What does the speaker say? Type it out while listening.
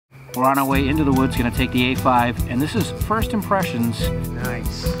we're on our way into the woods, gonna take the A5, and this is first impressions.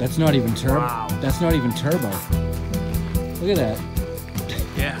 Nice. That's not even turbo. Wow. That's not even turbo. Look at that.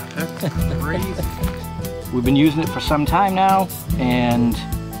 Yeah, that's crazy. We've been using it for some time now, and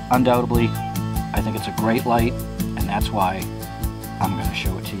undoubtedly, I think it's a great light, and that's why I'm gonna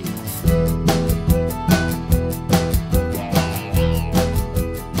show it to you.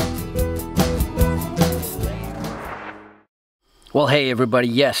 Well, hey everybody,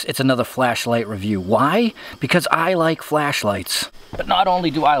 yes, it's another flashlight review. Why? Because I like flashlights. But not only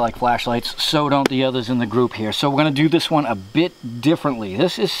do I like flashlights, so don't the others in the group here. So we're gonna do this one a bit differently.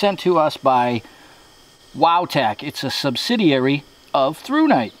 This is sent to us by Wowtac. It's a subsidiary of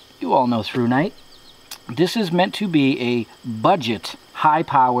ThruNite. You all know ThruNite. This is meant to be a budget,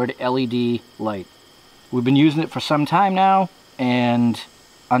 high-powered LED light. We've been using it for some time now, and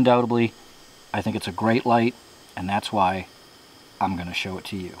undoubtedly, I think it's a great light, and that's why I'm gonna show it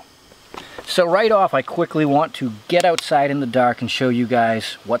to you. So right off, I quickly want to get outside in the dark and show you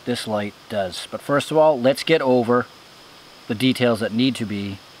guys what this light does. But first of all, let's get over the details that need to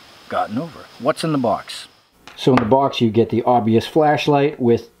be gotten over. What's in the box? So in the box you get the obvious flashlight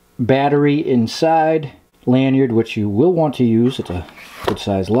with battery inside, lanyard which you will want to use, it's a good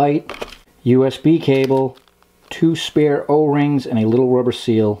size light, USB cable, 2 spare O-rings, and a little rubber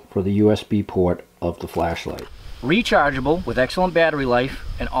seal for the USB port of the flashlight. Rechargeable with excellent battery life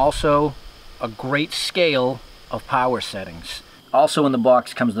and also a great scale of power settings. Also in the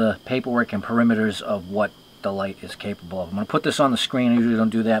box comes the paperwork and perimeters of what the light is capable of. I'm going to put this on the screen. I usually don't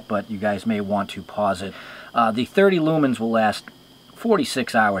do that, but you guys may want to pause it. The 30 lumens will last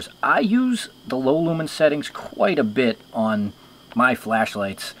 46 hours. I use the low lumen settings quite a bit on my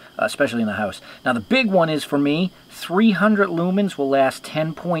flashlights, especially in the house. Now the big one is for me, 300 lumens will last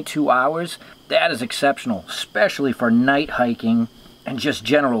 10.2 hours. That is exceptional, especially for night hiking and just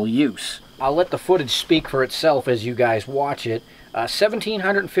general use. I'll let the footage speak for itself as you guys watch it.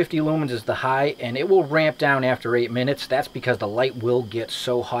 1750 lumens is the high, and it will ramp down after 8 minutes. That's because the light will get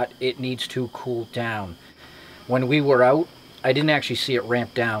so hot it needs to cool down. When we were out, I didn't actually see it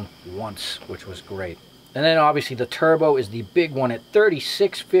ramp down once, which was great. And then obviously the turbo is the big one at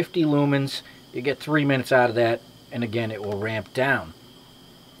 3650 lumens. You get 3 minutes out of that, and again it will ramp down.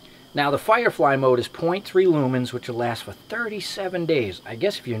 Now the Firefly mode is 0.3 lumens, which will last for 37 days. I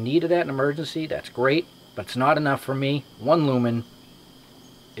guess if you needed that in emergency, that's great, but it's not enough for me. 1 lumen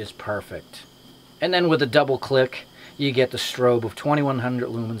is perfect. And then with a double click, you get the strobe of 2100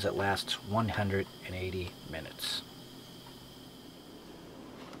 lumens that lasts 180 minutes.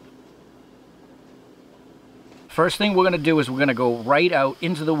 First thing we're going to do is we're going to go right out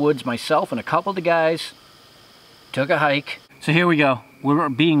into the woods. Myself and a couple of the guys took a hike. So here we go. We're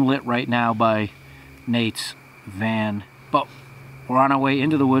being lit right now by Nate's van, but we're on our way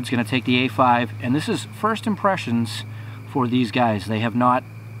into the woods, going to take the A5, and this is first impressions for these guys. They have not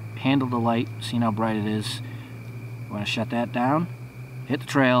handled the light, seen how bright it is. We're going to shut that down, hit the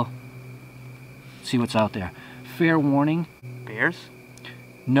trail, see what's out there. Fair warning. Bears?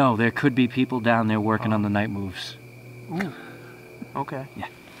 No, there could be people down there working on the night moves. Ooh. Okay. Yeah.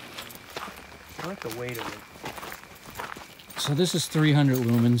 I like the weight of it. So this is 300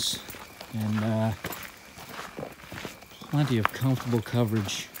 lumens and plenty of comfortable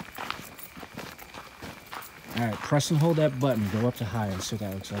coverage. All right, press and hold that button. Go up to high and see what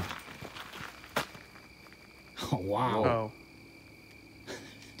that looks like. Oh, wow. Oh.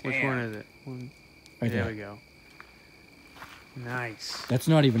 Which one is it? Right there there. we go. Nice. That's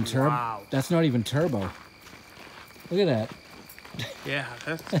not even turbo. Wow. That's not even turbo. Look at that. Yeah,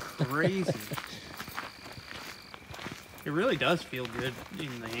 that's crazy. It really does feel good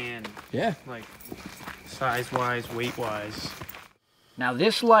in the hand. Yeah. Like, size-wise, weight-wise. Now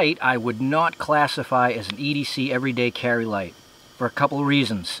this light I would not classify as an EDC everyday carry light for a couple of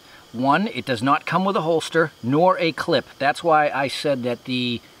reasons. One, it does not come with a holster nor a clip. That's why I said that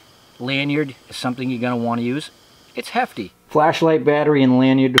the lanyard is something you're going to want to use. It's hefty. Flashlight battery and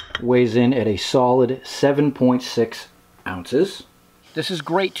lanyard weighs in at a solid 7.6 ounces. This is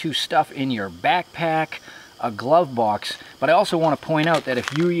great to stuff in your backpack, a glove box, but I also want to point out that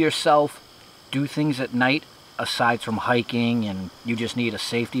if you yourself do things at night aside from hiking and you just need a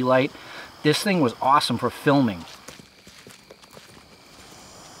safety light, this thing was awesome for filming.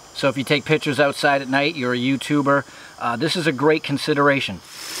 So if you take pictures outside at night, you're a YouTuber, this is a great consideration.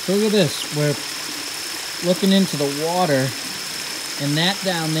 Look at this. We're looking into the water, and that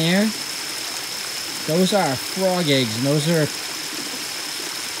down there, those are frog eggs, and those are,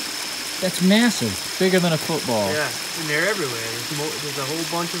 that's massive. Bigger than a football. Yeah, and they're everywhere. There's a whole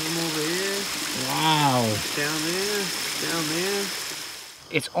bunch of them over here. Wow. Down there, down there.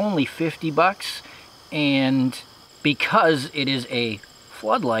 it's only 50 bucks, and because it is a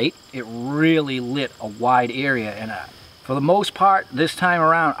floodlight, it really lit a wide area, and for the most part this time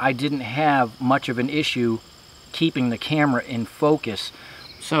around I didn't have much of an issue keeping the camera in focus.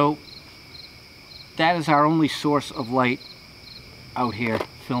 So that is our only source of light out here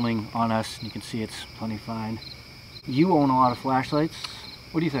filming on us, and you can see it's plenty fine. You own a lot of flashlights.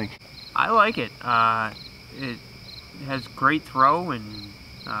 What do you think? I like it. It has great throw, and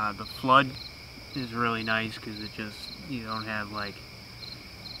the flood is really nice because it just, you don't have like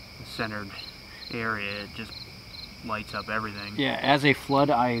a centered area. It just lights up everything. Yeah, as a flood,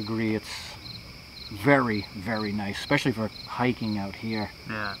 I agree. It's very, very nice, especially for hiking out here.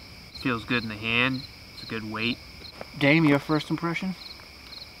 Yeah, feels good in the hand. It's a good weight. Dame, your first impression?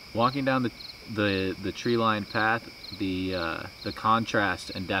 Walking down the tree-lined path, the contrast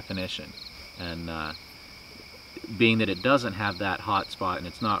and definition, and being that it doesn't have that hot spot and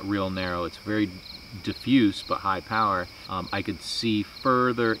it's not real narrow, it's very diffuse but high power. I could see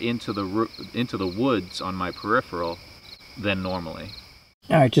further into the woods on my peripheral than normally.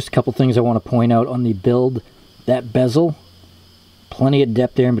 All right, just a couple things I want to point out on the build. That bezel, plenty of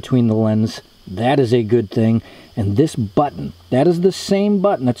depth there in between the lens. That is a good thing. And this button, that is the same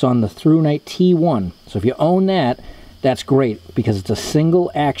button that's on the ThruNite T1. So if you own that, that's great because it's a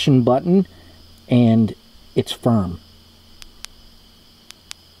single action button and it's firm.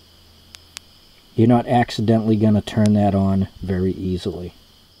 You're not accidentally going to turn that on very easily.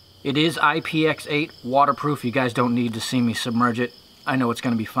 It is IPX8 waterproof. You guys don't need to see me submerge it. I know it's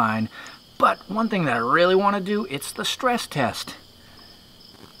going to be fine. But one thing that I really want to do, it's the stress test.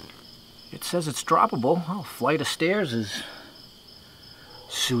 It says it's droppable. Oh, flight of stairs is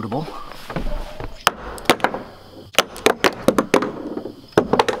suitable.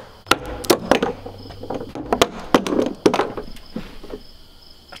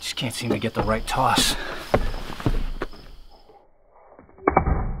 I just can't seem to get the right toss.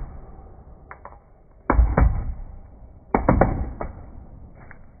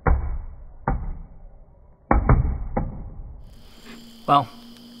 Well,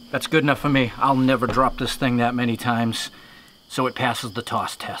 that's good enough for me. I'll never drop this thing that many times, so it passes the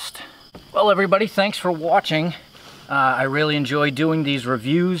toss test. Well, everybody, thanks for watching. I really enjoy doing these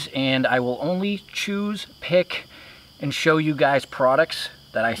reviews, and I will only choose, pick, and show you guys products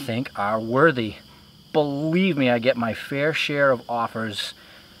that I think are worthy. Believe me, I get my fair share of offers,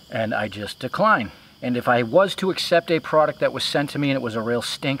 and I just decline. And if I was to accept a product that was sent to me and it was a real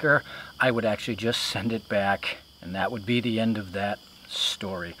stinker, I would actually just send it back, and that would be the end of that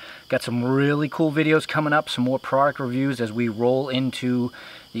story. Got some really cool videos coming up, some more product reviews as we roll into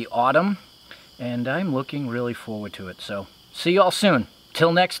the autumn, and I'm looking really forward to it. So see you all soon.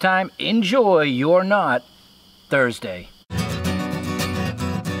 Till next time, enjoy your not Thursday.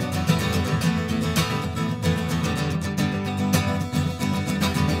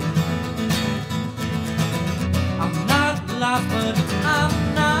 I'm not lost, but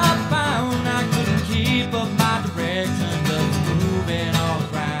I'm not found. I couldn't keep up my direction, just moving all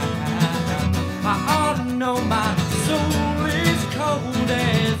around. I ought to know my